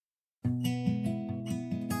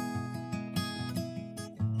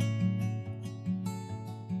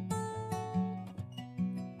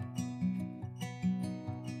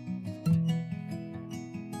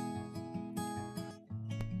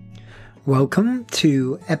Welcome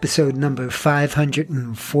to episode number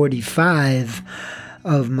 545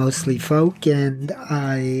 of Mostly Folk, and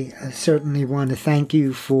I certainly want to thank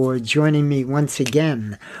you for joining me once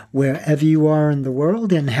again, wherever you are in the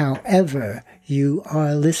world and however you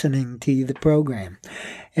are listening to the program.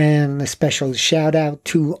 And a special shout out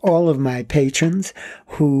to all of my patrons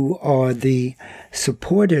who are the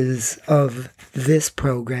supporters of this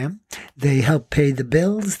program. They help pay the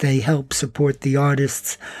bills, they help support the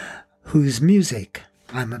artists whose music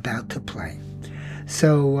I'm about to play.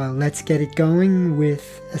 So let's get it going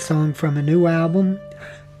with a song from a new album.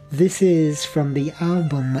 This is from the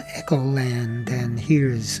album Echoland, and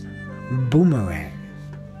here's Boomerang.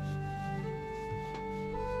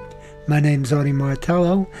 My name's Audie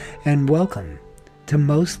Martello, and welcome to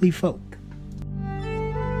Mostly Folk.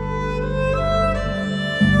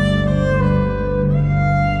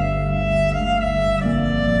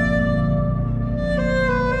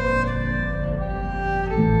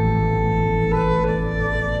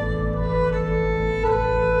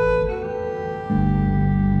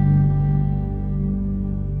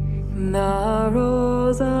 The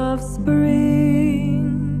rose of spring,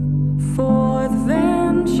 forth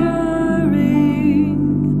venturing,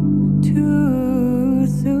 too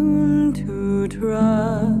soon to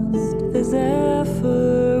trust the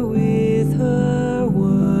zephyr with her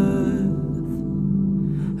worth,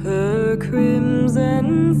 her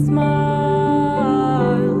crimson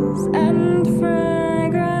smiles and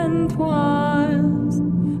fragrant wiles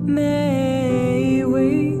may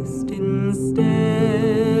waste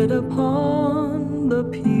instead upon the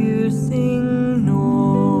piercing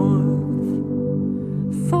north.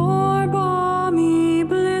 For balmy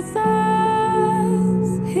blisses,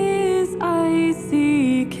 his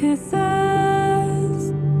icy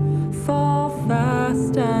kisses fall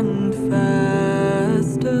fast and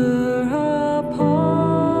faster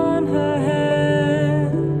upon her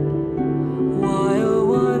head, while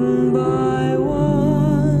one by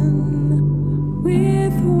one,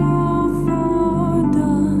 with woe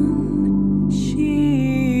fordone,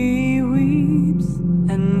 she weeps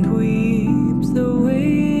and weeps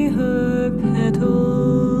away her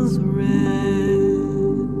petals red.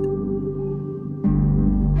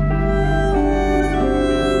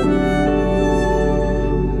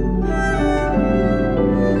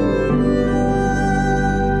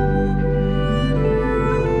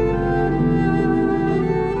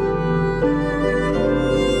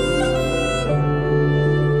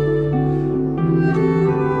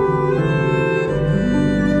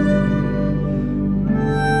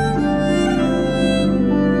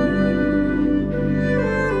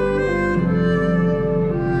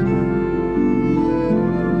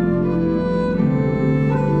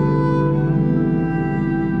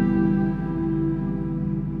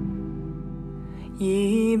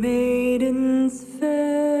 Ye maidens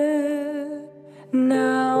fair,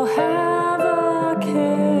 now have a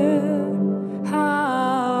care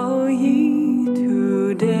how ye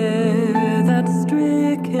to dare that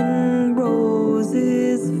stricken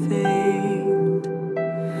roses fade.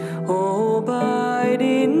 Oh, bide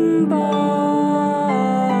in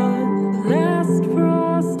bud, lest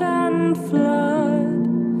frost and flood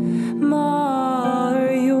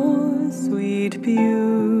mar your sweet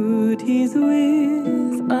beauties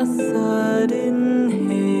with a sudden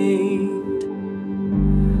hate.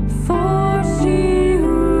 For she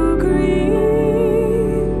who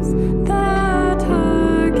grieves that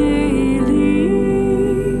her gay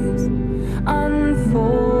leaves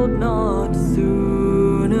unfold not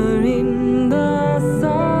sooner in the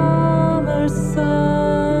summer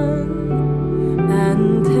sun,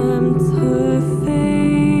 and tempts her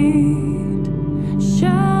fate,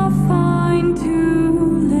 shall find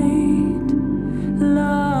too late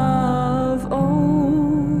love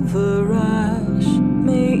overrash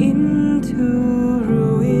may into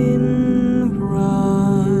ruin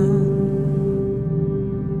run.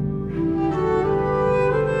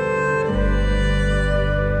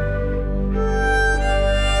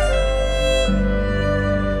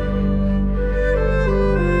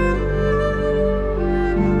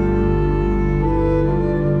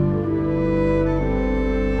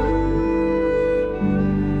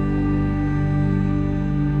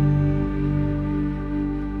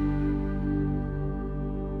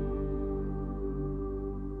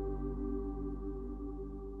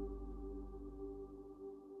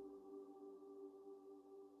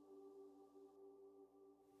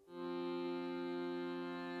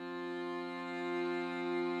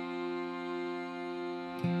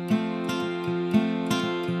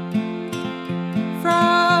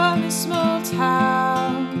 From a small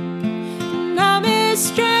town, and I'm a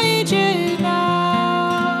stranger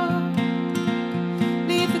now.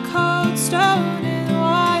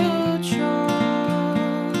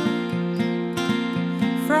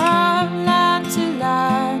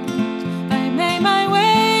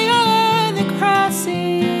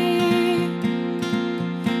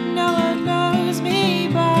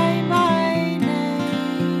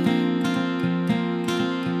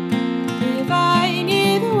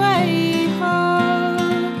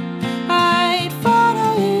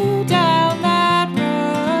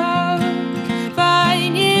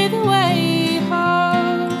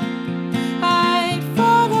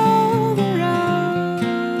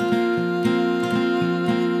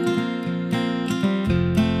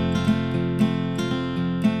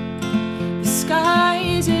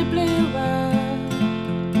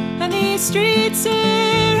 streets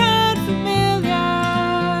are unfamiliar.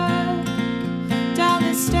 Down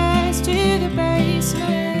the stairs to the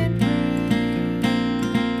basement.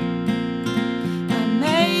 I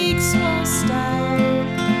make small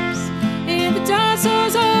steps in the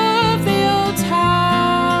dazzles of the old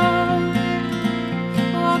town.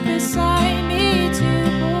 Walk beside me to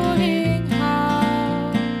boarding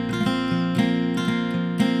house.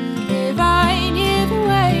 If I knew the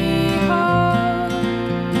way home,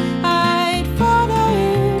 I'd follow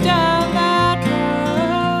you down that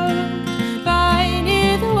road. If I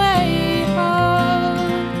knew the way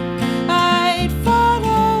home, I'd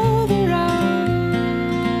follow the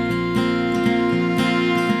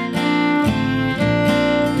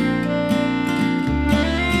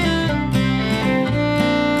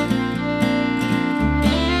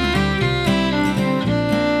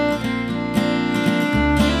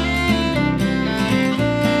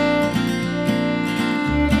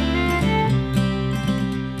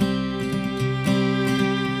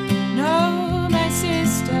No, my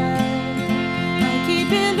sister, I keep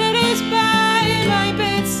your letters by my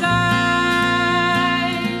bedside.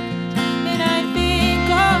 And I think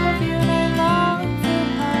of you and I long for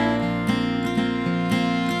her.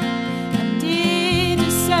 And in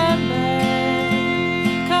December,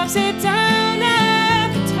 come sit down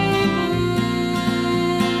at the table,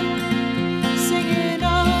 singing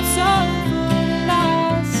old song for the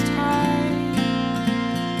last time.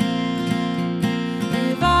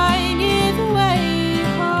 If I knew the way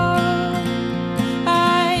home,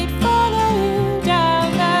 I'd follow you down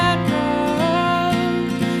that road.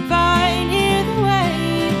 If I knew the way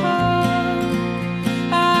home,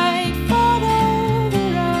 I'd follow the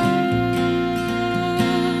road.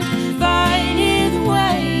 If I knew the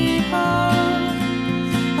way home,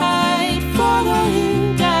 I'd follow you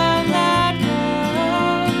down that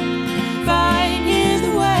road. If I knew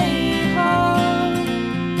the way home,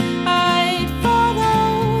 I'd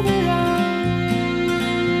follow the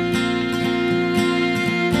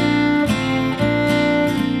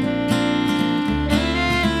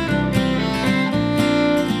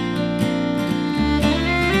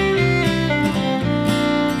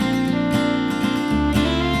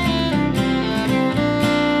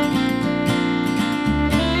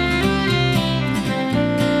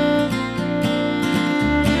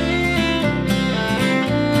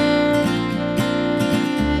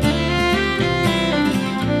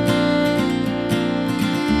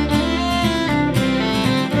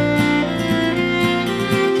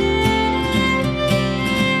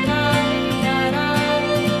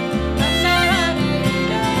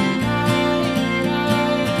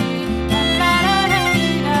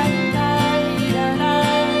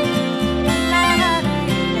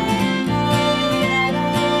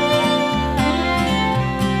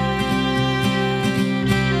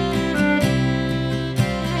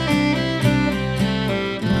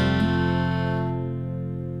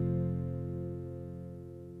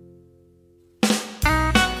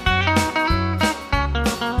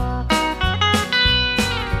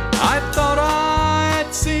I thought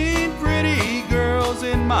I'd seen pretty girls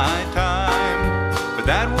in my time, but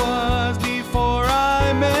that was before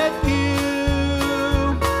I met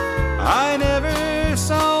you. I never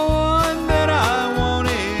saw one that I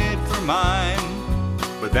wanted for mine,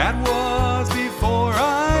 but that was before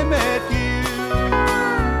I met you.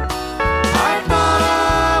 I thought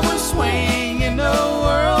I was swinging the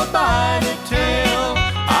world by the tail.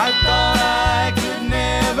 I thought I could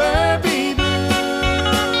never be blue.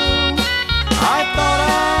 I thought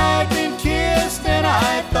I'd been kissed and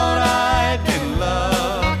I thought I'd been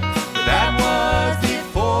loved, but that was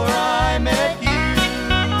before I met you.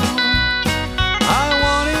 I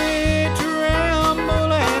wanted to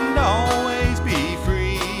ramble and always be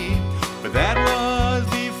free.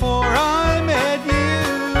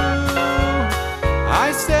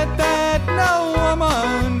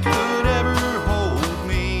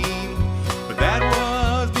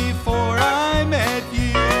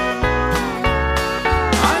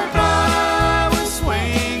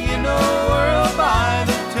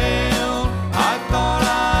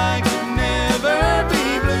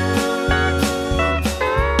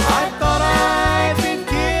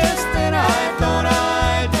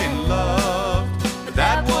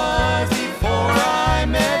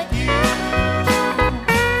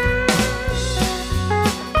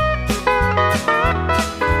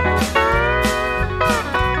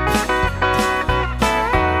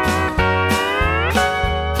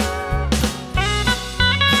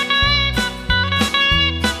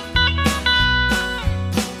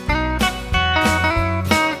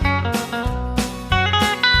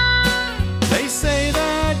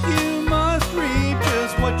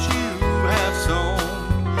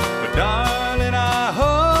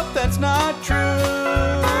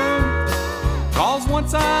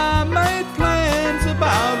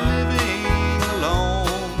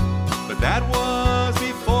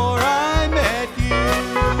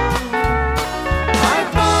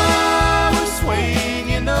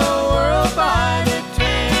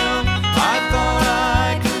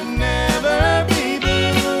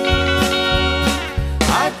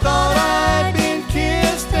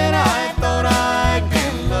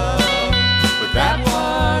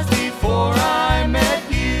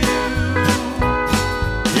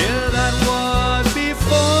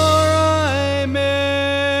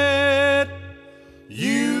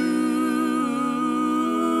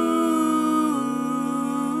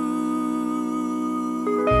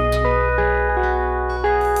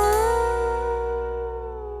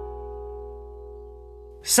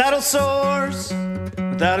 Saddle sores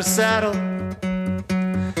without a saddle,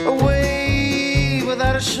 away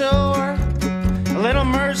without a shore. A little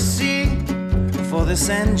mercy for this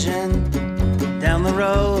engine, down the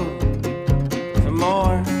road for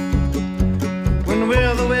more. When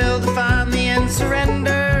will the will to find the end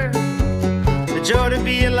surrender, the joy to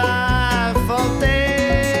be alive, fall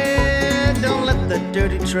dead. Don't let the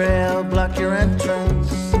dirty trail block your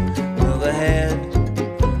entrance. Move ahead,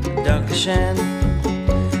 Dankeschön.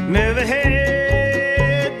 Move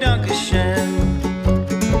ahead, Dankeschön.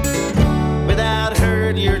 Without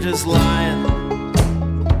hurt, you're just lying.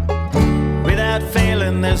 Without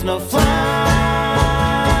failing, there's no flying.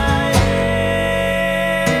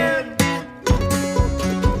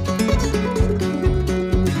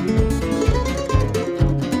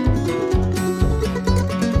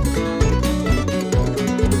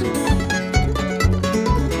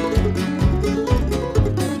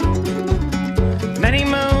 Many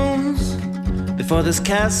moons before this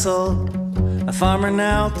castle, a farmer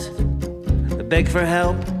knelt to beg for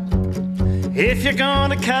help. If you're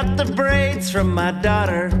gonna cut the braids from my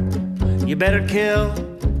daughter, you better kill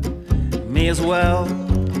me as well.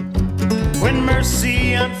 When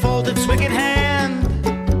mercy unfolds its wicked hand,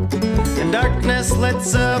 and darkness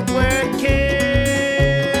lets up where it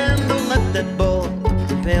can, don't let that bull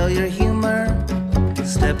impale your humor.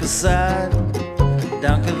 Step aside,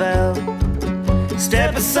 danke wel.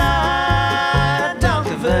 Step aside,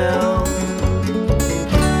 danke wel.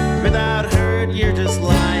 Without hurt, you're just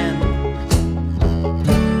lying.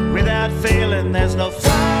 Without failing, there's no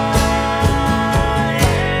flying.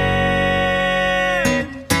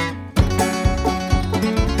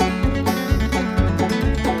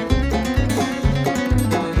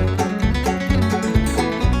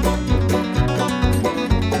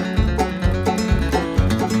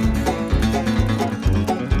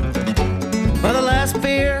 But the last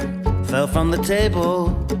beer fell from the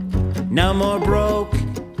table. No more broke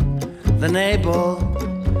than able.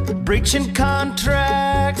 Breaching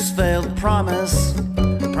contracts, failed promise,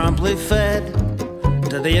 promptly fed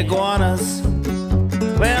to the iguanas.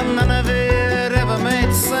 Well, none of it ever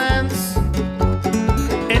made sense.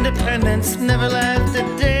 Independence never left a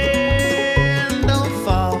den. Don't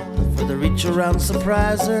fall for the reach around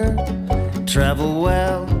surpriser. Travel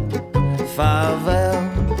well, farewell.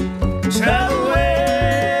 Travel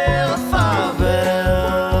well,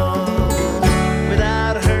 farewell.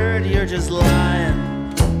 Without hurt, you're just lying.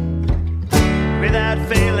 Without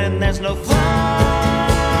failing, there's no flying.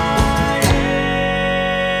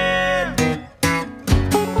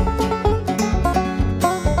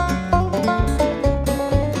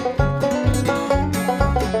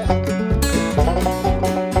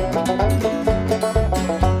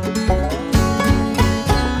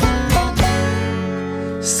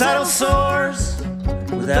 Saddle sores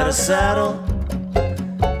without a saddle,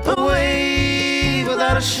 away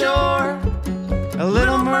without a shore. A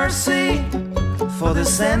little mercy for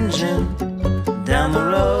this engine, down the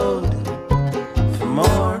road for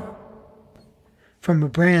more. From a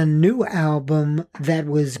brand new album that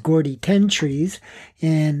was Gordy Tentries,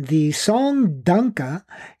 and the song Danke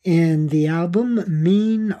in the album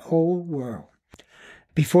Mean Old World.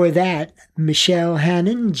 Before that, Michelle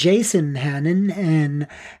Hannon, Jason Hannon, and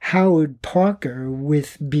Howard Parker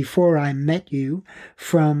with Before I Met You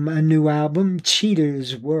from a new album,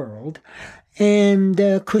 Cheater's World. And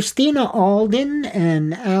Christina Alden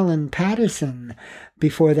and Alan Patterson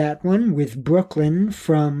before that one with Brooklyn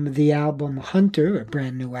from the album Hunter, a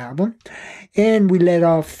brand new album. And we led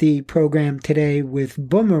off the program today with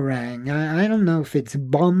Boomerang. I don't know if it's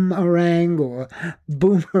Bum-a-rang or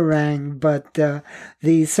Boomerang, but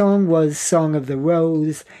the song was Song of the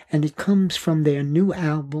Rose, and it comes from their new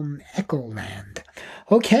album Echoland.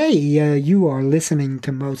 Okay, you are listening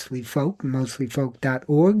to Mostly Folk,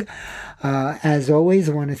 mostlyfolk.org. As always,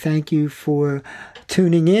 I want to thank you for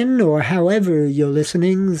tuning in, or however you're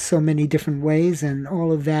listening, so many different ways, and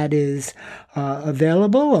all of that is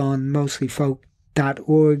available on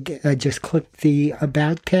mostlyfolk.org. Just click the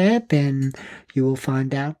About tab, and you will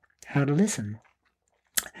find out how to listen.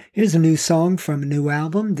 Here's a new song from a new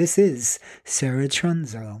album. This is Sarah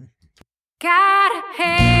Trunzo. Got a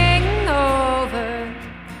hangover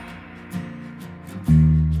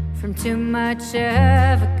from too much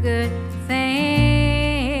of a good thing.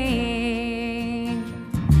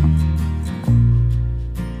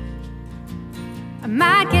 I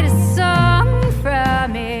might get a song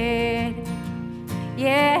from it,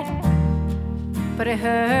 yeah, but it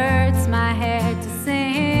hurts my head to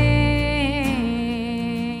sing.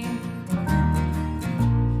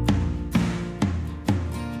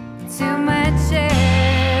 Too much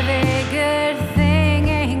of a good thing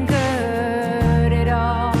ain't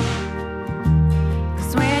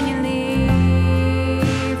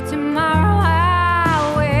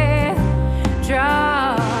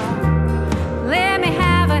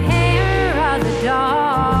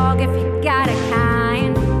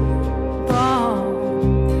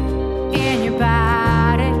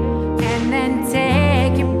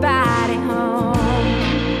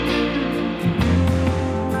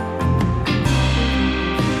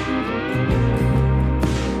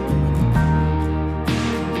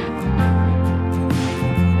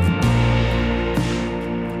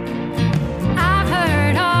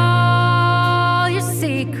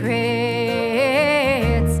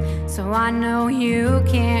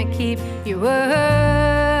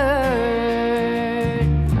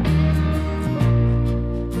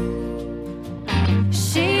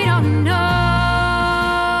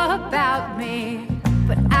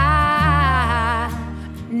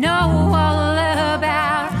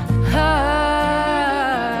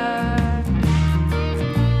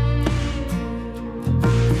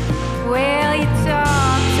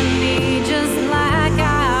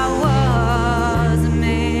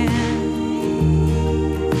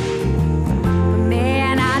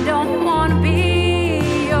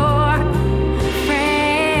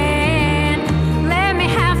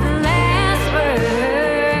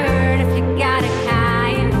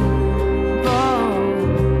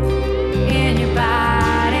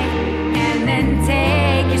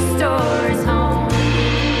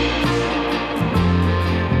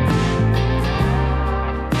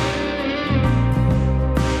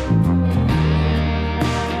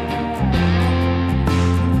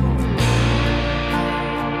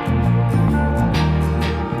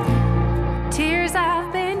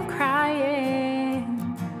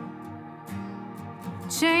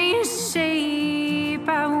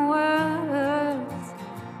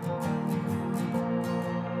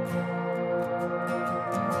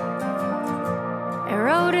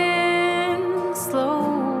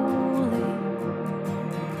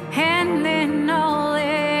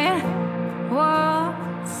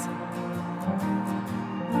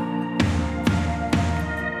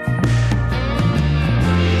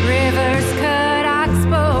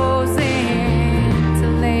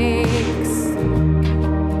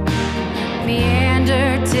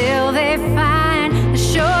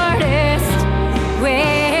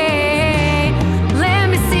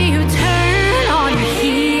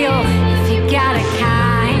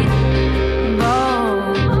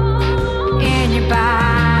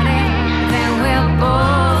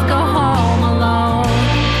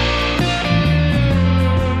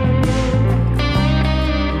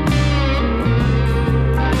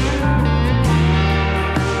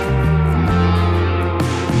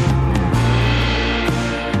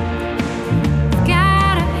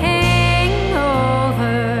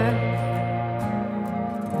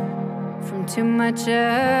too much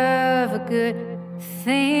of a good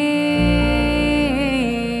thing.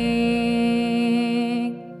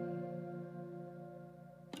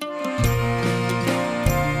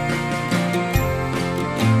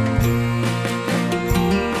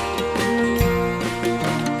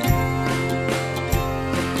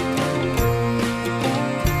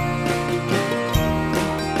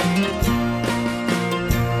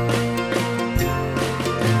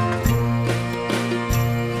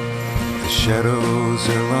 Shadows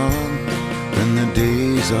are long and the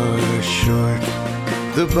days are short.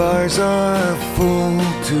 The bars are full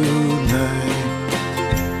tonight,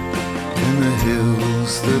 and the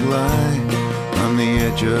hills that lie on the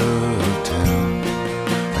edge of town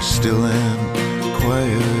are still and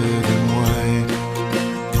quiet and white.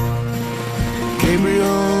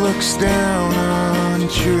 Gabriel looks down on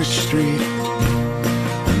Church Street,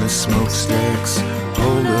 and the smokestacks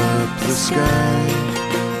hold up the sky.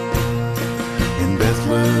 In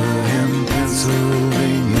Bethlehem,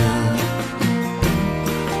 Pennsylvania,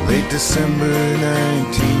 late December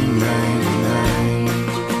 1999.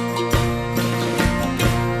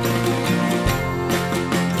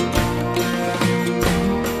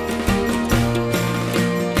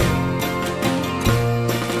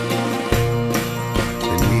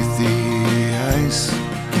 Beneath the ice,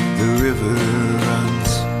 the river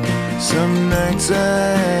runs. Some nights I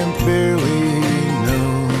barely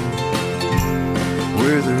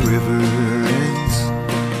where the river ends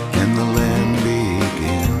and the land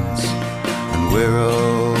begins, and where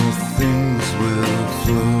all things will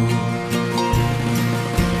flow.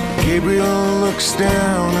 Gabriel looks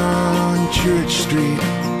down on Church Street,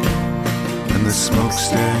 and the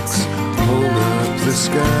smokestacks hold up the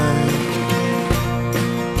sky.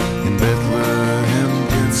 In Bethlehem,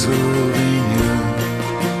 Pennsylvania,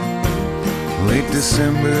 late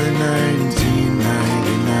December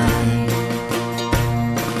 1999.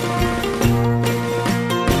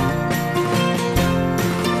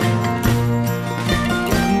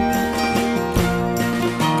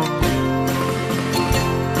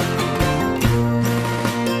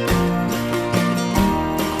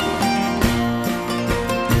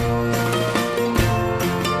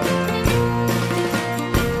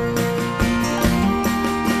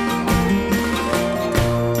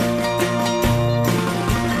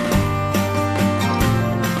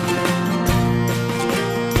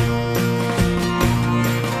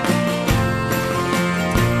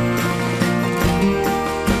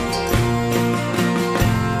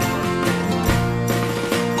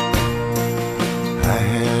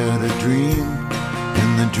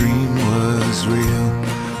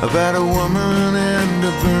 About a woman and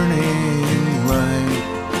a burning light,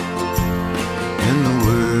 and the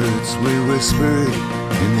words we whispered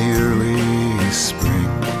in the early spring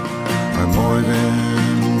are more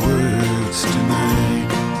than words tonight.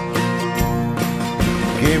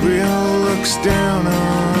 Gabriel looks down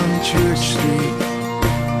on Church Street,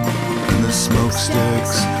 and the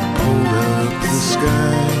smokestacks hold up the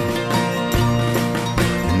sky.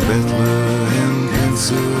 In Bethlehem,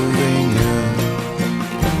 Pennsylvania,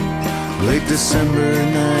 late December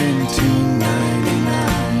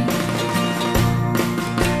 1999.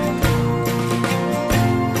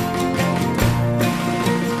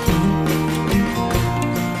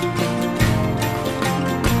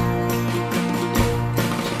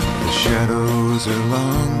 The shadows are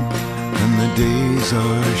long and the days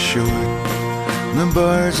are short. The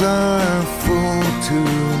bars are full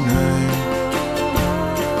tonight,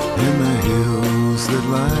 and the hills that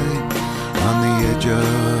lie on the edge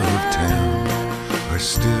of town are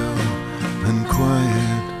still and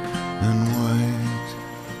quiet and white.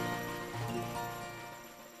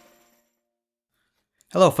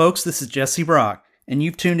 Hello folks, this is Jesse Brock, and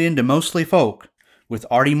you've tuned in to Mostly Folk with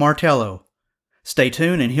Artie Martello. Stay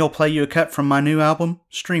tuned and he'll play you a cut from my new album,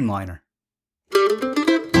 Streamliner.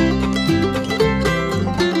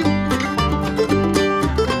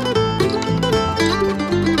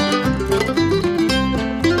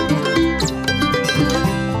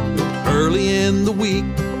 In the week,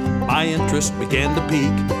 my interest began to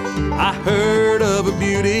peak. I heard of a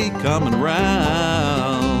beauty coming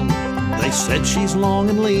round. They said she's long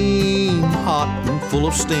and lean, hot and full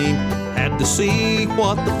of steam. Had to see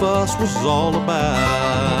what the fuss was all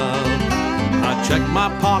about. I checked my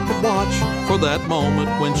pocket watch for that moment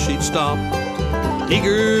when she'd stop,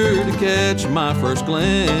 eager to catch my first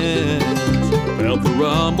glance. Felt the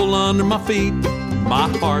rumble under my feet. My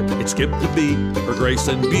heart, it skipped a beat. Her grace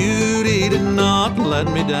and beauty did not let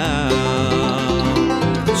me down.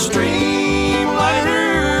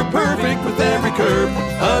 Streamliner, perfect with every curve.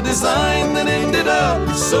 A design that ended up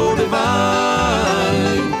so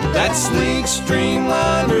divine. That That sleek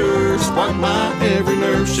streamliner spark my every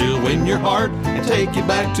nerve. She'll win your heart and take you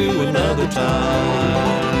back to another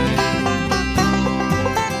time.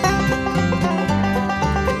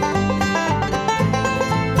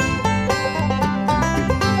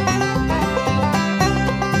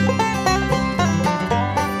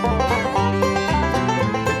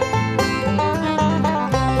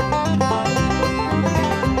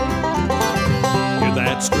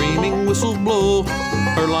 Screaming whistles blow,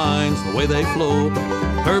 her lines, the way they flow,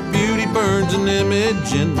 her beauty burns an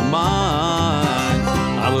image in my mind.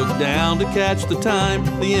 I looked down to catch the time,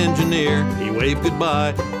 the engineer, he waved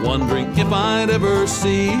goodbye, wondering if I'd ever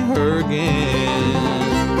see her again.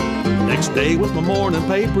 Next day with my morning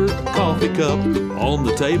paper, coffee cup on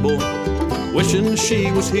the table, wishing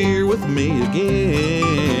she was here with me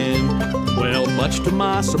again. Well, much to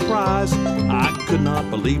my surprise, I could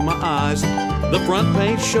not believe my eyes. The front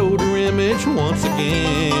page showed her image once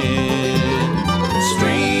again.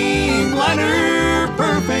 Streamliner,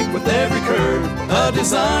 perfect with every curve, a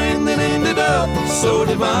design that ended up so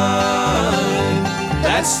divine.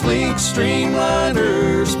 That sleek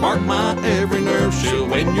streamliner sparked my every nerve. She'll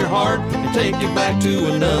win your heart and take you back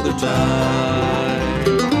to another time.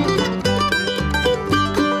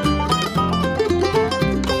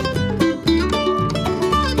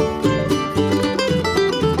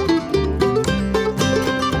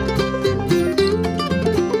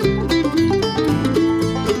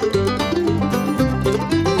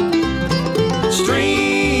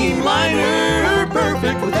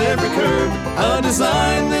 A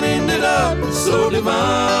design that ended up so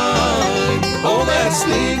divine. Oh, that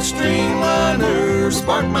sleek streamliner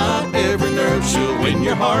sparked my every nerve. She'll win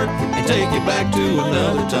your heart and take you back to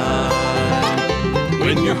another time.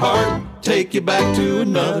 Win your heart, take you back to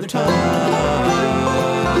another time.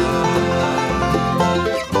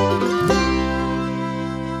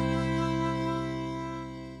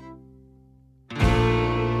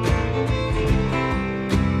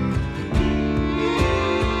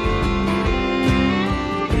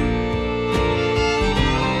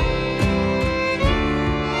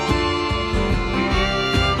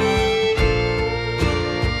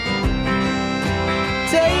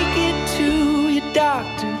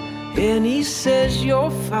 And he says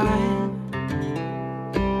you're fine.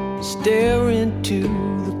 Stare into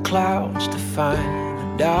the clouds to find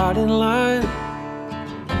a dotted line.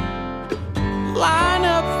 Line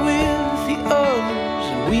up with the others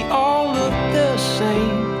and we all look the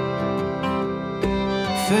same.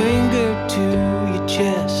 Finger to your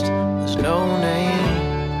chest, there's no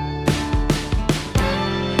name.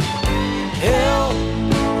 Help,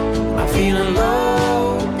 I'm feeling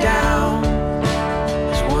low down.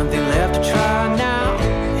 Left to try now.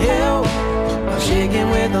 Help, I'm shaking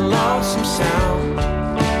with a lonesome sound.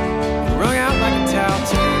 Wrung out like a towel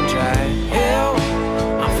turned dry. Help,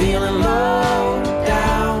 I'm feeling low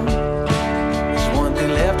down. There's one thing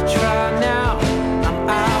left to try now. I'm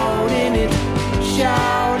out in it,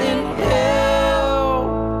 shouting help.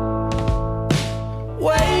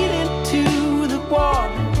 Wading to the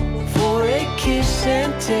water for a kiss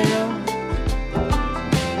and tell.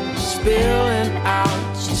 Spilling out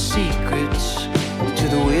secrets to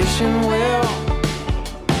the wishing well.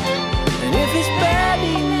 And if it's bad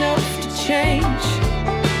enough to change,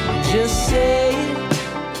 just say it.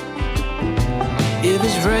 If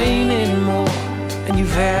it's raining more and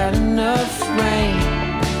you've had enough rain,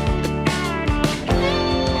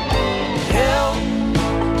 help,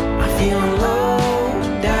 I'm feeling low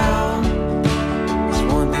down. There's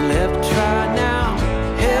one thing left to try now.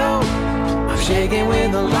 Help, I'm shaking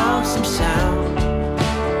with a lonesome sound.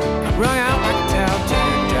 Wrung out like a towel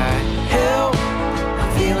turned dry. Help, I'm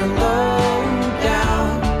feeling low down.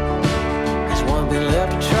 There's one thing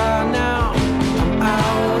left to try now. I'm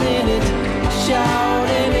out in it,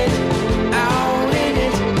 shouting it, out in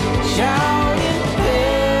it, shouting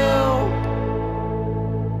help.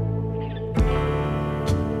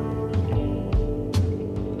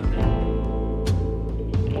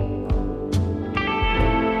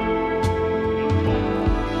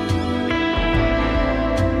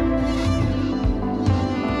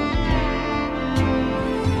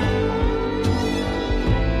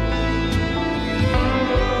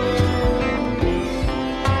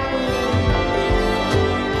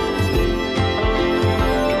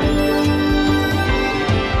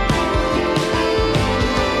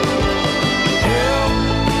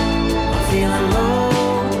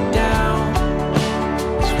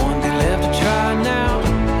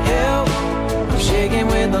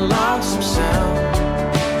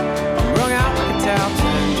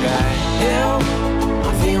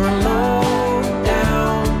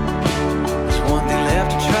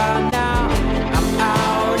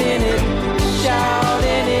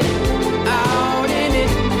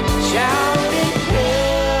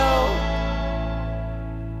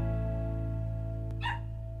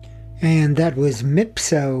 And that was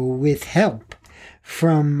Mipso with Help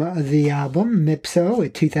from the album Mipso, a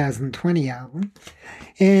 2020 album.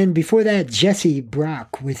 And before that, Jesse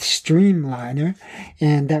Brock with Streamliner,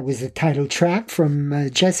 and that was the title track from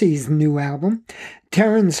Jesse's new album.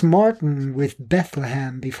 Terrence Martin with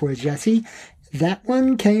Bethlehem before Jesse. That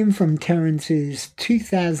one came from Terrence's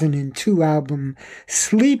 2002 album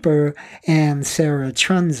Sleeper, and Sarah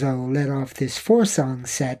Trunzo led off this 4-song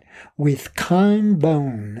set with Kind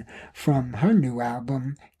Bone from her new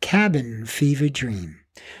album Cabin Fever Dream.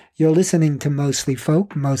 You're listening to Mostly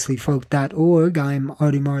Folk, mostlyfolk.org. I'm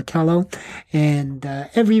Artie Martello, and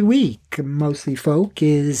every week Mostly Folk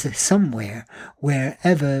is somewhere.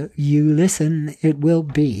 Wherever you listen, it will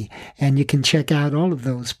be. And you can check out all of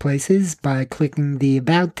those places by clicking the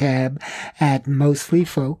About tab at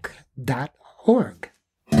mostlyfolk.org.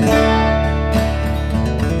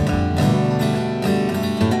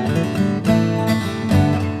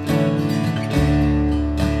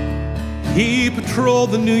 He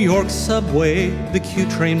patrolled the New York subway, the Q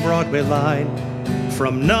train Broadway line,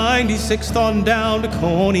 from 96th on down to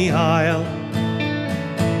Coney Isle.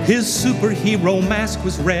 His superhero mask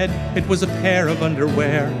was red, it was a pair of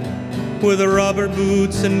underwear, with rubber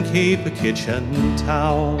boots and cape, a kitchen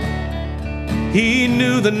towel. He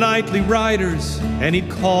knew the nightly riders, and he'd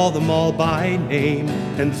call them all by name,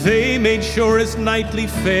 and they made sure his nightly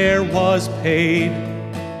fare was paid.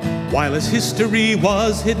 While his history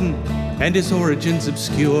was hidden and his origins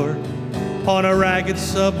obscure, on a ragged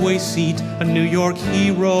subway seat, a New York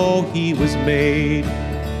hero he was made.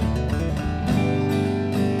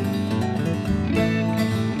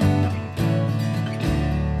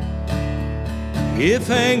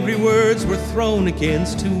 If angry words were thrown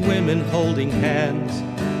against two women holding hands,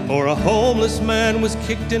 or a homeless man was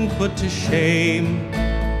kicked and put to shame,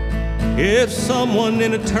 if someone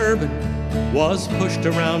in a turban was pushed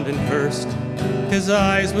around and cursed, his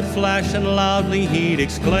eyes would flash and loudly he'd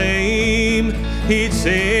exclaim. He'd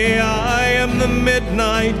say, I am the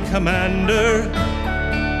Midnight Commander.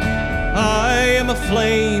 I am a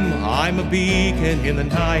flame, I'm a beacon in the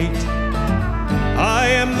night. I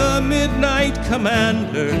am the Midnight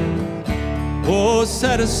Commander. Oh,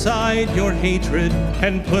 set aside your hatred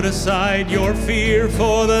and put aside your fear,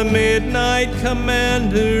 for the Midnight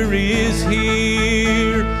Commander is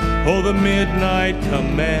here. Oh, the Midnight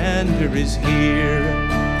Commander is here.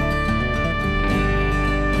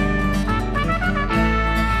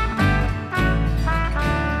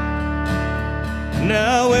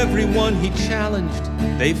 Now everyone he challenged,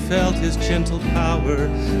 they felt his gentle power,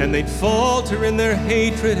 and they'd falter in their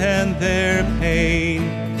hatred and their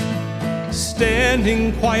pain,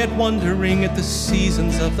 standing quiet wondering at the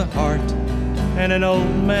seasons of the heart, and an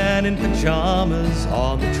old man in pajamas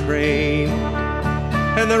on the train.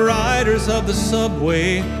 And the riders of the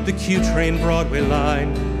subway, the Q train Broadway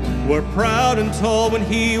line, were proud and tall when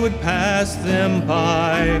he would pass them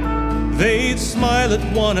by. They'd smile at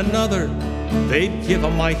one another, they'd give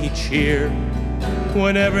a mighty cheer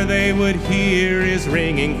whenever they would hear his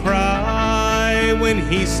ringing cry, when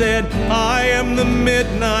he said, I am the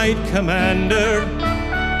Midnight Commander.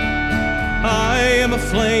 I am a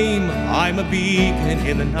flame, I'm a beacon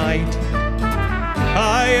in the night.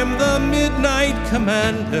 I am the Midnight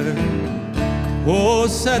Commander. Oh,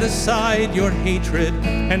 set aside your hatred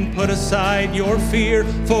and put aside your fear,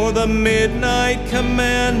 for the Midnight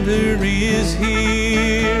Commander is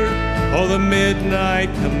here. Oh, the Midnight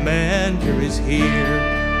Commander is here.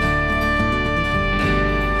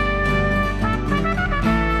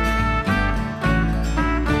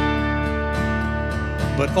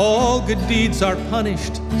 But all good deeds are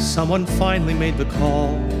punished. Someone finally made the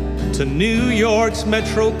call to New York's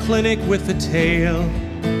Metro Clinic with the tale.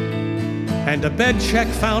 And a bed check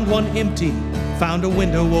found one empty, found a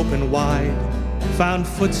window open wide, found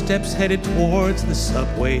footsteps headed towards the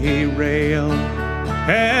subway rail.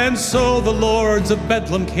 And so the lords of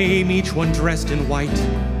Bedlam came, each one dressed in white,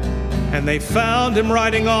 and they found him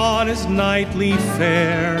riding on his nightly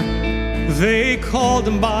fare. They called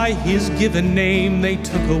him by his given name, they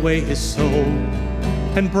took away his soul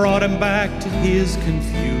and brought him back to his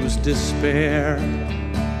confused despair.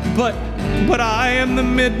 But I am the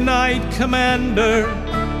Midnight Commander,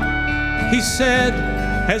 he said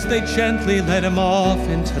as they gently led him off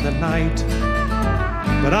into the night.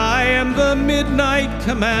 But I am the Midnight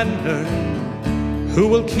Commander, who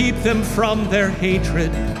will keep them from their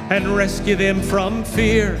hatred and rescue them from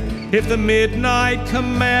fear. If the Midnight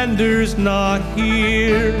Commander's not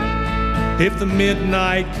here, if the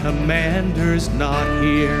Midnight Commander's not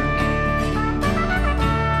here.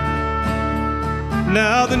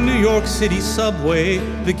 Now the New York City subway,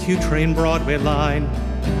 the Q train Broadway line,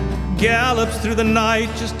 gallops through the night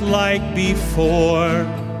just like before.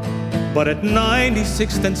 But at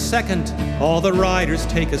 96th and 2nd, all the riders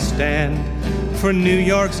take a stand, for New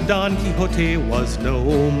York's Don Quixote was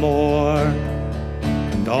no more.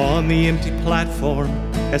 And on the empty platform,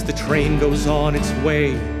 as the train goes on its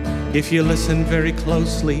way, if you listen very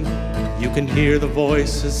closely, you can hear the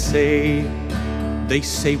voices say, they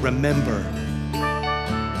say, remember,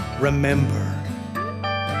 remember.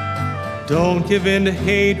 Don't give in to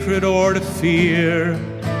hatred or to fear.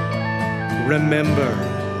 Remember,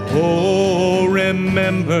 oh,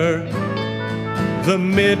 remember, the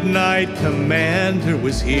Midnight Commander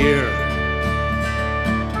was here.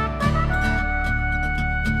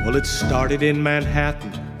 Well, it started in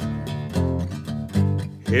Manhattan.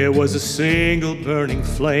 It was a single burning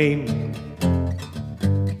flame.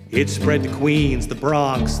 It spread to Queens, the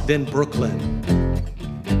Bronx, then Brooklyn.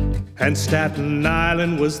 And Staten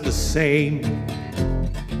Island was the same.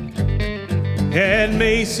 And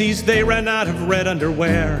Macy's, they ran out of red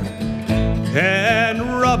underwear, and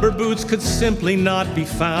rubber boots could simply not be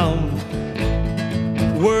found.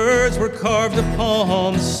 Words were carved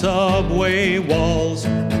upon subway walls,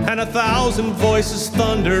 and 1,000 voices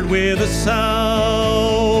thundered with a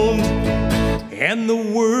sound. And the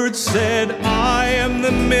words said, I am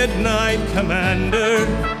the Midnight Commander.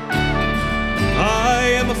 I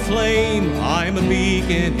am a flame, I'm a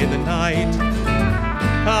beacon in the night.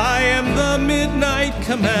 I am the Midnight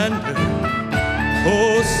Commander.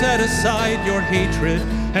 Oh, set aside your hatred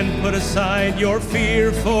and put aside your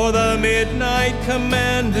fear, for the Midnight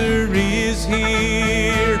Commander is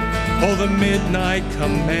here. Oh, the Midnight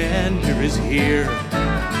Commander is here.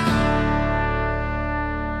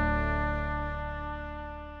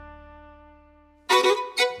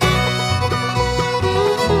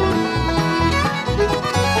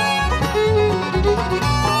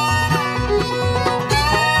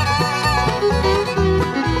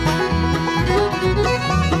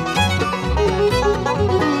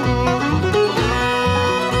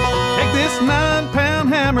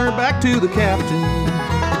 Back to the captain.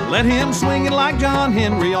 Let him swing it like John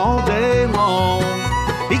Henry all day long.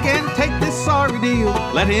 He can't take this sorry deal.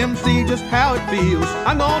 Let him see just how it feels.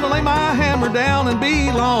 I'm gonna lay my hammer down and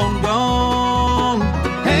be long gone.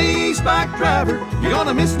 Hey, Spike Driver, you're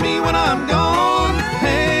gonna miss me when I'm gone.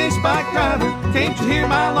 Hey, Spike Driver, can't you hear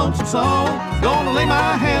my lonesome song? Gonna lay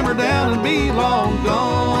my hammer down and be long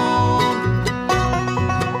gone.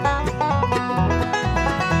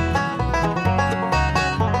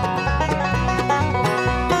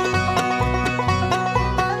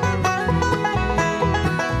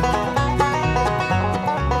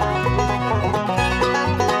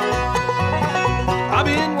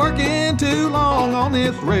 Too long on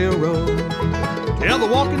this railroad. Tell the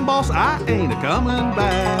walking boss I ain't a-coming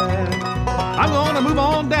back. I'm gonna move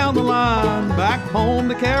on down the line, back home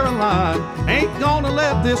to Caroline. Ain't gonna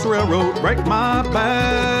let this railroad break my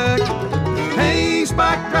back. Hey,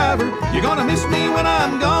 Spike Driver, you're gonna miss me when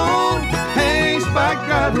I'm gone. Hey, Spike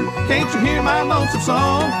Driver, can't you hear my lonesome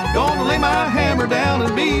song? Gonna lay my hammer down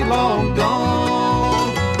and be long gone.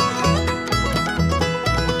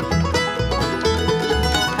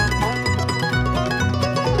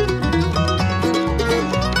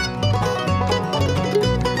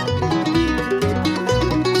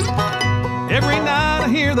 Every night I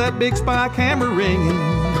hear that big Spike hammer ringing.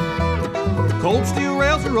 Cold steel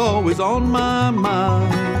rails are always on my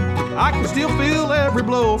mind. I can still feel every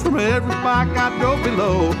blow from every spike I drove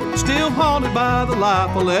below. Still haunted by the life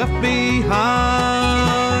I left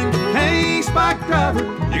behind. Hey, Spike Driver,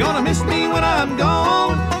 you're gonna miss me when I'm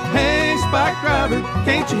gone. Hey, Spike Driver,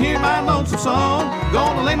 can't you hear my lonesome song?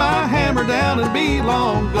 Gonna lay my hammer down and be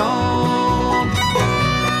long gone.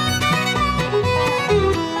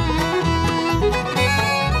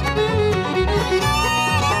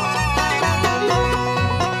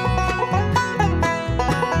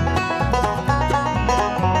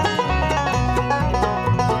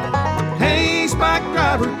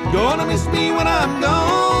 Gonna miss me when I'm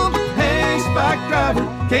gone. Hey, Spike Driver,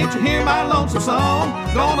 can't you hear my lonesome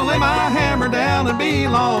song? Gonna lay my hammer down and be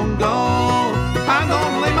long gone. I'm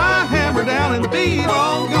gonna lay my hammer down and be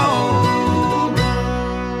long gone.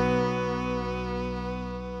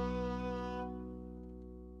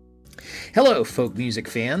 Hello, folk music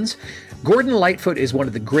fans. Gordon Lightfoot is one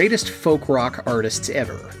of the greatest folk rock artists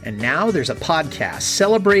ever, and now there's a podcast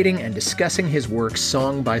celebrating and discussing his work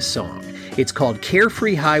song by song. It's called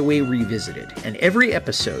Carefree Highway Revisited, and every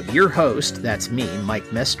episode, your host, that's me, Mike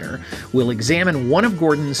Messner, will examine one of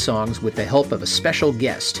Gordon's songs with the help of a special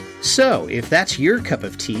guest. So, if that's your cup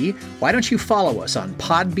of tea, why don't you follow us on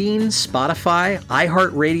Podbean, Spotify,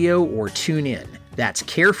 iHeartRadio, or TuneIn? That's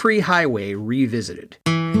Carefree Highway Revisited.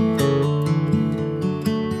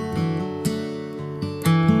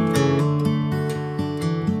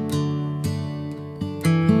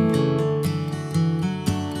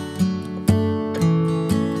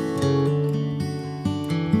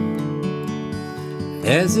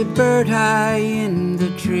 There's a bird high in the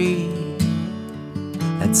tree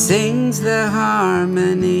that sings the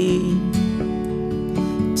harmony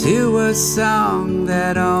to a song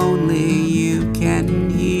that only you can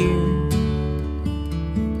hear,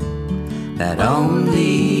 that only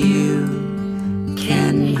you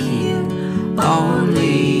can hear,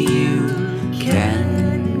 only you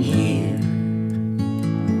can hear.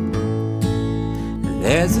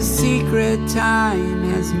 There's a secret time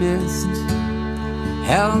has missed,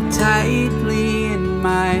 held tightly in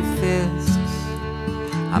my fists,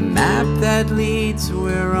 a map that leads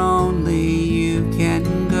where only you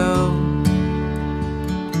can go,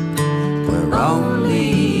 where only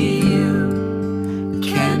you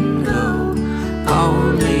can go,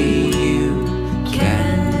 only you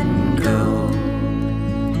can go.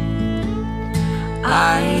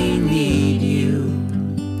 I need you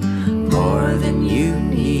more than you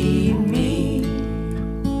need me.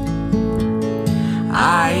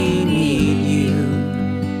 I need you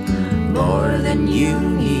more than you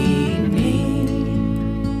need me.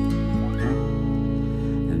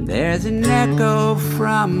 And there's an echo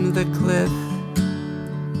from the cliff,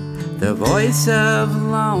 the voice of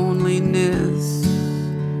loneliness,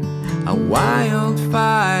 a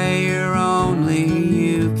wildfire only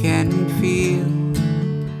you can feel,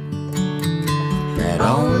 that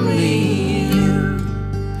only you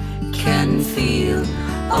can feel,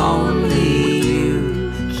 only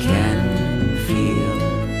you can feel.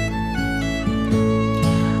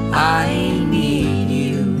 I need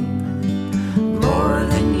you more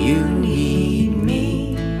than you need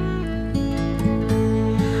me.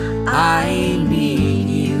 I need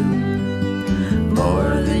you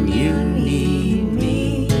more than you need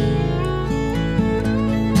me.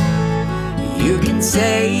 You can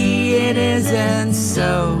say it isn't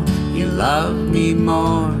so, you love me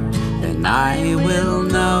more than I will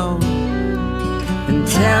know. Then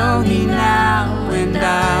tell me now and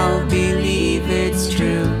I'll believe it's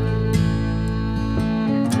true,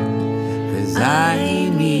 'cause I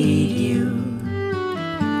need you.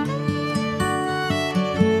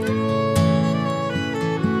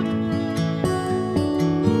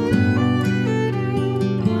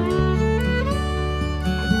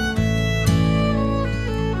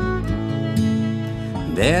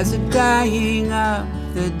 There's a dying of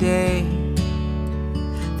the day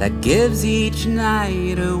that gives each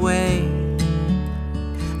night away,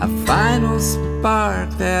 a final spark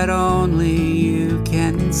that only you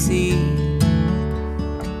can see,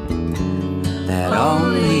 that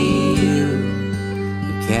only you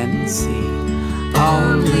can see,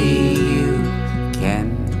 only you can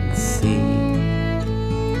see.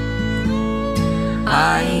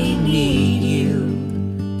 I need you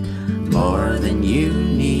more than you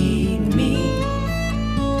need me.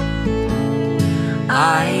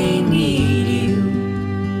 I need you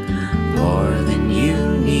more than you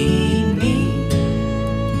need me.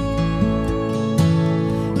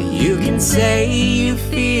 You can say you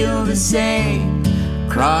feel the same,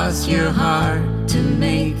 cross your heart to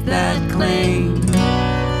make that claim.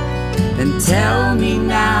 Then tell me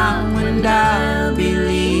now and I'll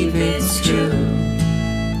believe it's true,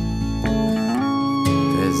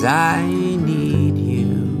 'cause I need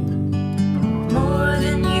you more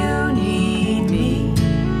than you need me.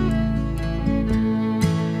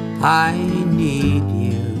 I need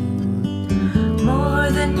you more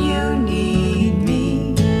than you need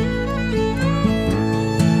me.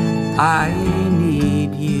 I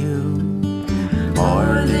need you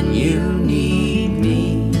more than you need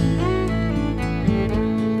me.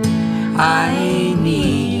 I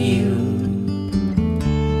need you.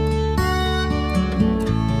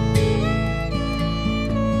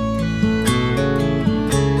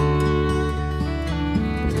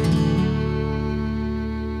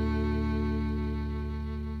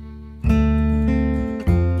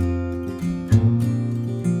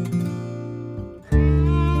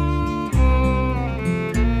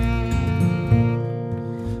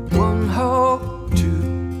 One hog, 2,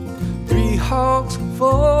 3 hogs,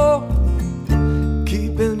 4,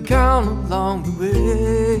 keeping count along the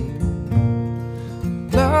way.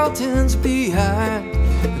 Mountains behind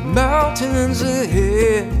and mountains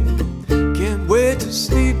ahead, can't wait to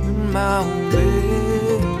sleep in my own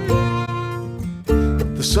bed.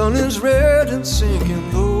 The sun is red and sinking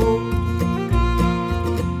low,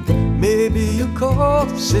 maybe you call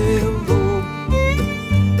to say hello.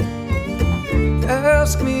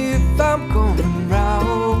 Ask me if I'm coming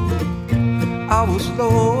round. I was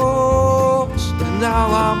lost and now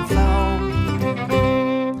I'm found.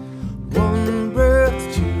 One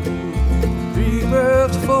breath, two, three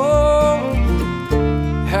breaths, four.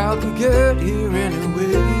 How'd we get here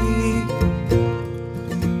anyway?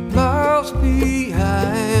 Miles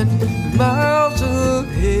behind, miles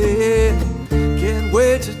ahead. Can't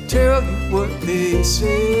wait to tell you what they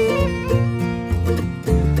said.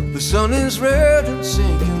 The sun is red and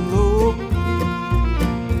sinking low.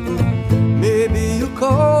 Maybe you'll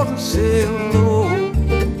call to say hello.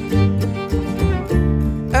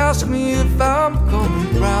 Ask me if I'm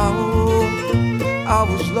coming round. I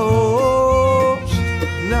was lost,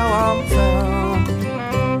 now I'm found.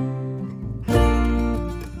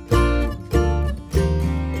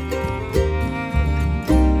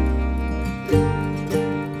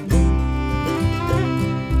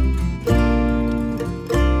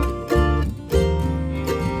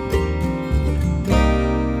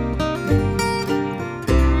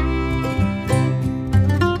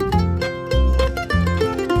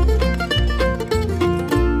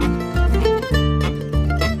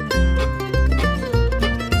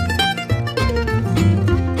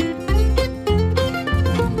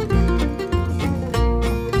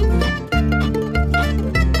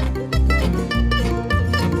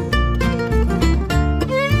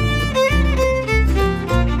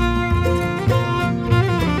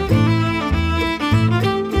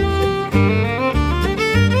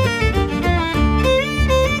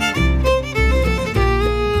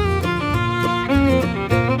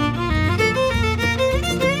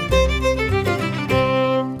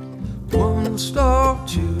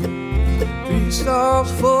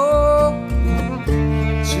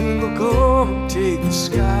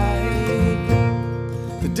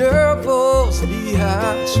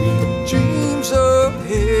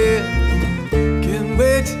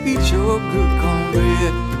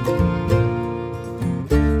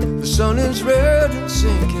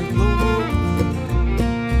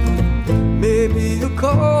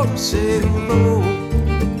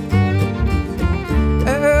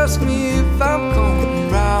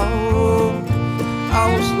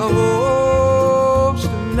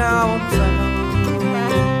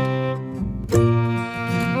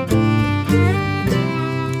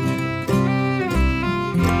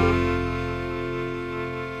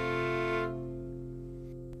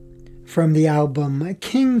 From the album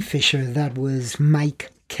Kingfisher, that was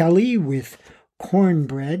Mike Kelly with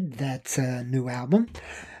Cornbread. That's a new album.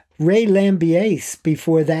 Ray Lambiase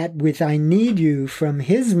before that with I Need You from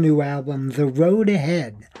his new album, The Road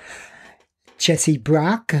Ahead. Jesse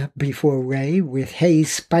Brock before Ray with Hey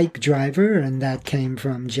Spike Driver, and that came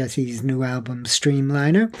from Jesse's new album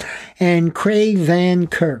Streamliner. And Craig Van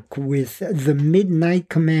Kirk with The Midnight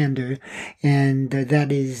Commander, and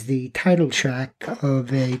that is the title track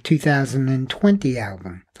of a 2020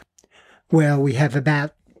 album. Well, we have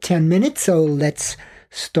about 10 minutes, so let's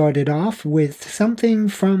start it off with something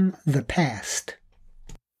from the past.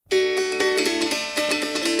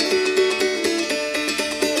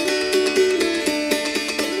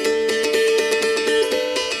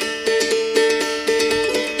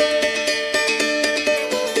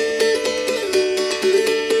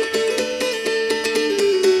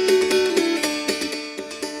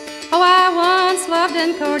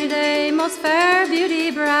 And courted a most fair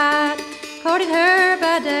beauty bright, courted her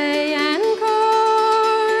by day and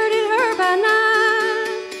courted her by night.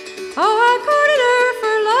 Oh, I courted her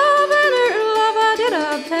for love, and her love I did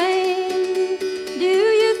obtain. Do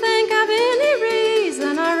you think I've any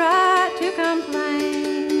reason or right to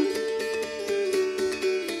complain?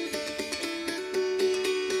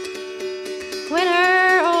 When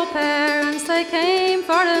her old parents, they came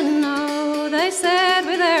for to know, they said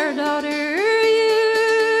with their daughter,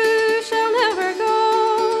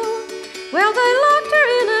 well, they locked her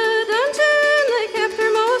in a dungeon, they kept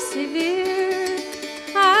her most severe.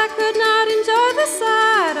 I could not enjoy the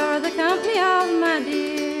sight or the company of my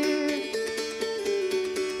dear.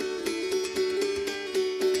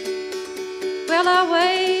 Well,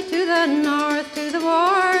 away to the north, to the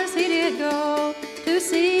wars he did go, to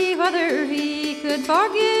see whether he could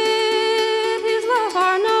forget his love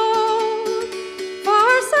or no.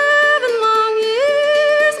 For 7 long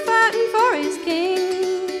years fighting for his king,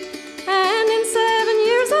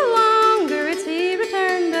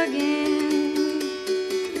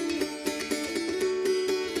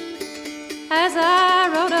 as I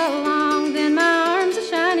rode along, then my arms a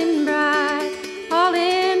shining bright. All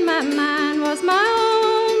in my mind was my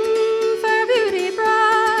own fair beauty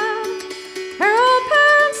bride. Her old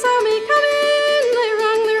parents saw me coming, they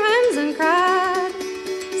wrung their hands and cried,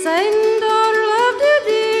 saying, daughter, love, did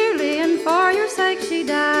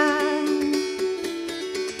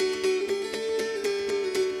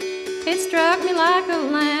struck me like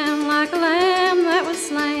a lamb that was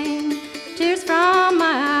slain. Tears from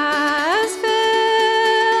my eyes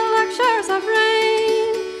fell like showers of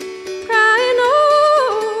rain, crying,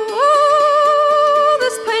 oh,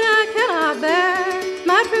 this pain I cannot bear.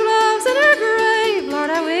 My true love's in her grave, Lord,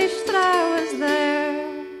 I wish that I was there.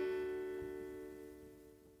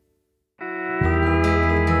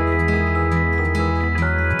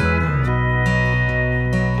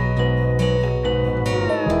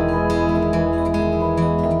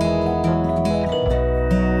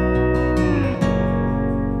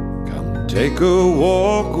 Take a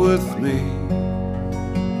walk with me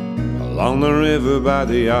along the river by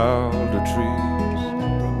the alder trees,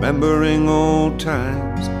 remembering old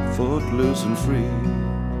times, footloose and free.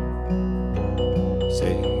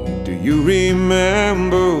 Say, do you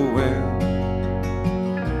remember when?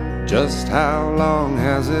 Just how long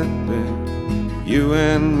has it been? You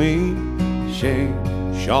and me, Shane,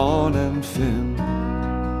 Sean and Finn.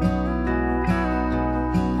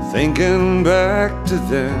 Thinking back to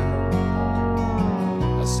then,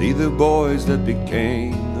 see the boys that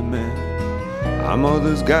became the men. Our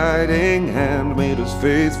mother's guiding hand made us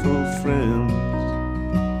faithful friends.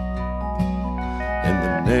 In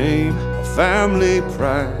the name of family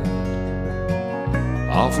pride,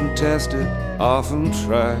 often tested, often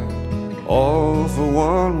tried, all for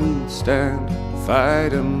one we'd stand,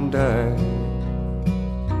 fight and die.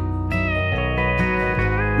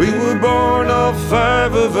 We were born, all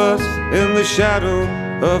 5 of us, in the shadow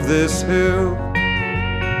of this hill.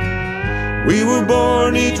 We were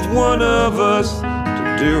born, each one of us,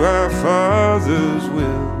 to do our Father's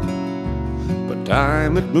will. But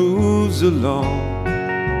time it moves along,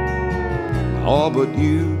 all but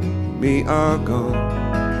you, me are gone.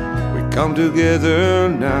 We come together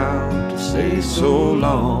now to say so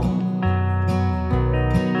long.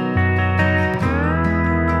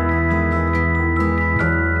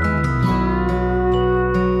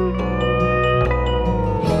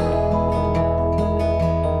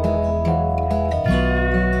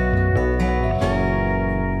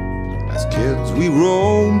 We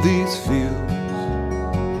roamed these fields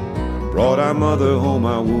and brought our mother home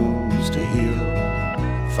our wounds to heal.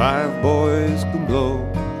 5 boys can blow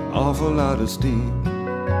an awful lot of steam,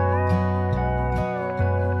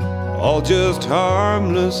 all just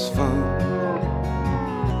harmless fun.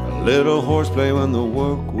 A little horseplay when the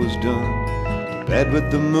work was done, to bed with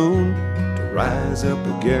the moon, to rise up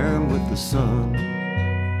again with the sun.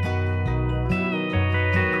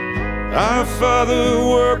 Our Father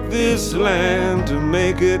worked this land to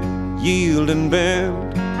make it yield and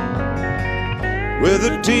bend, with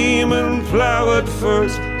a team and plow at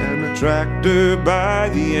first and a tractor by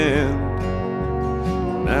the end.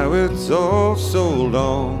 Now it's all sold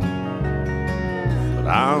on, but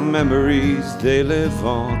our memories, they live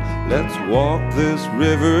on. Let's walk this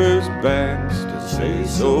river's banks to say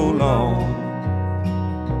so long.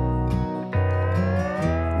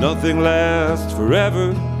 Nothing lasts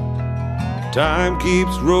forever, time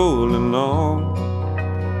keeps rolling on,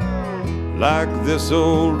 like this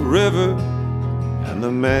old river and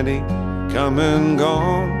the many come and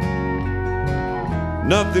gone.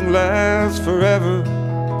 Nothing lasts forever,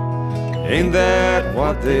 ain't that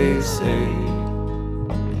what they say?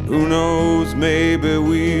 Who knows, maybe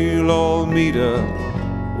we'll all meet up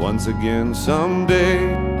once again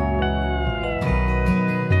someday.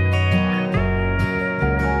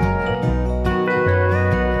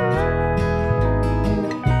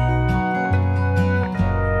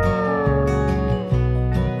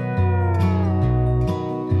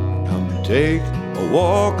 Take a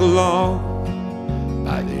walk along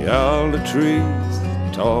by the alder trees,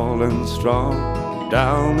 tall and strong,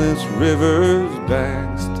 down this river's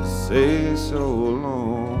banks to say so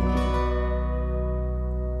long.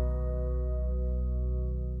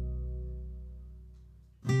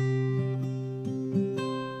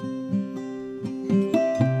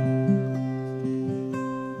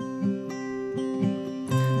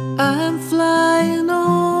 I'm flying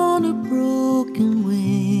on a broken wing,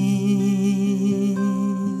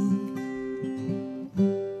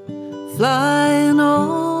 flying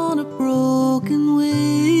on a broken wing.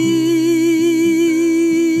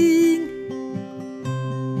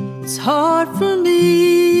 It's hard for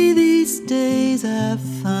me these days, I've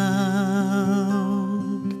found.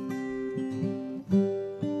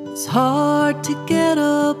 It's hard to get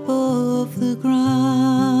up off the ground.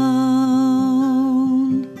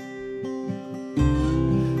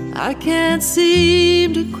 I can't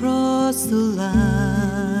seem to cross the line.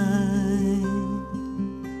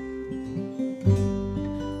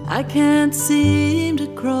 I can't seem to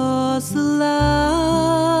cross the line.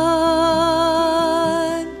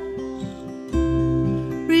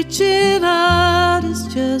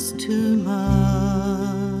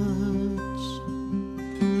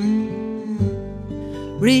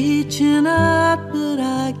 reaching out but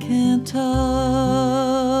I can't touch.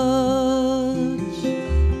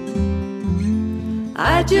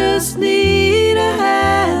 I just need a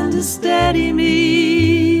hand to steady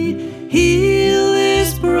me, heal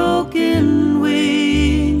this broken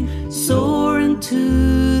wing, soaring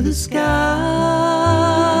to the sky.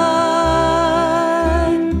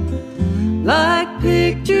 Like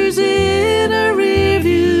pictures in a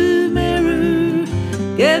rearview mirror,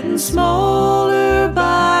 getting smaller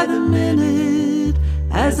by the minute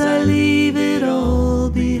as I leave it all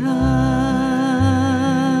behind.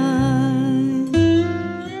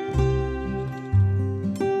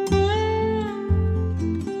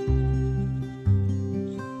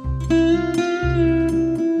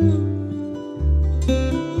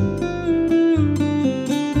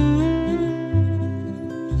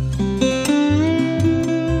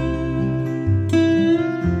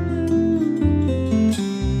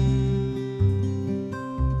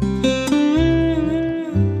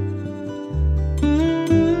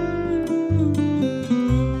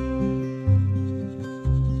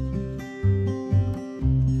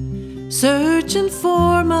 Searching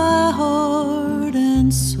for my heart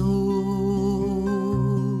and soul,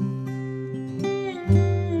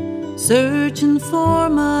 searching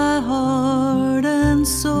for my heart and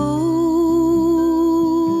soul.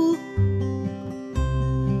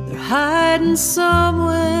 They're hiding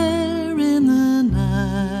somewhere in the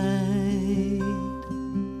night,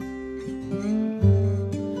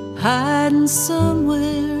 hiding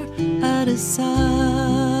somewhere out of sight.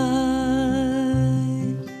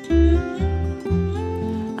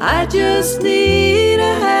 I just need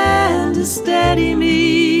a hand to steady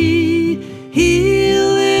me,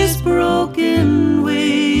 heal this broken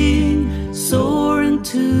wing, soaring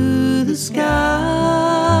to the sky.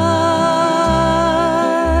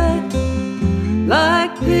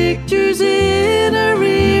 Like pictures in a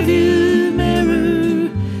rearview mirror,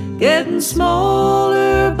 getting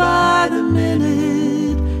smaller by the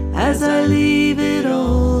minute as I leave it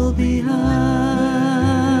all behind.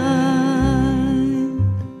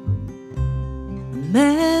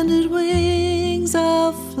 Mended wings,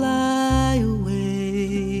 I'll fly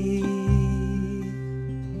away.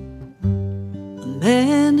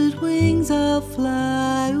 Mended wings, I'll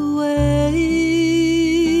fly away.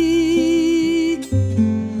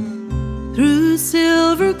 Through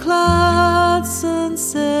silver clouds,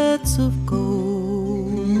 sunsets of gold.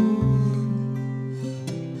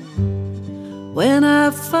 When I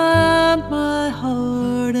find my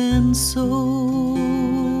heart and soul.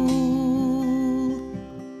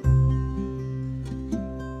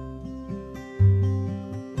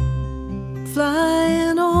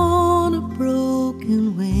 Flying on a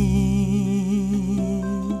broken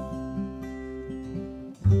wing,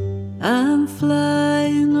 I'm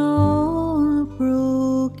flying on a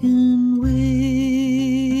broken wing.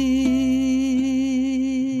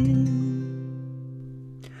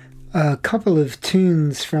 A couple of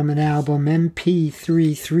tunes from an album,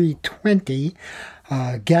 MP3 320,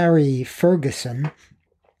 Gary Ferguson,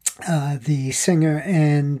 the singer,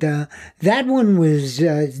 and that one was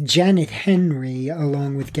Janet Henry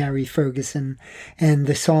along with Gary Ferguson, and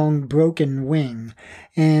the song Broken Wing.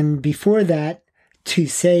 And before that, To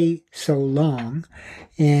Say So Long.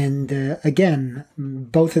 And again,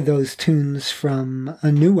 both of those tunes from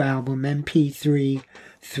a new album, MP3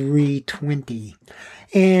 320.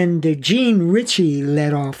 And Gene Ritchie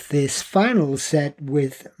led off this final set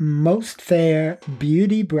with Most Fair,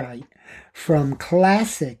 Beauty Bright, from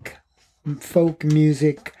classic folk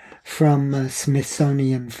music from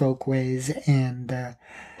Smithsonian Folkways, and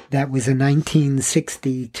that was a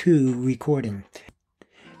 1962 recording.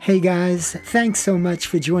 Hey guys, thanks so much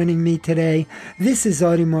for joining me today. This is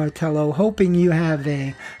Artie Martello, hoping you have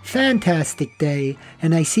a fantastic day,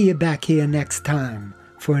 and I see you back here next time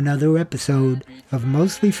for another episode of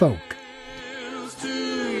Mostly Folk.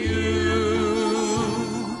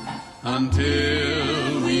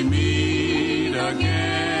 Until we meet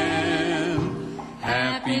again,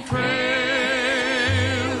 happy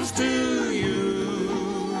trails to you.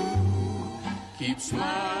 Keep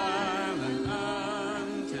smiling.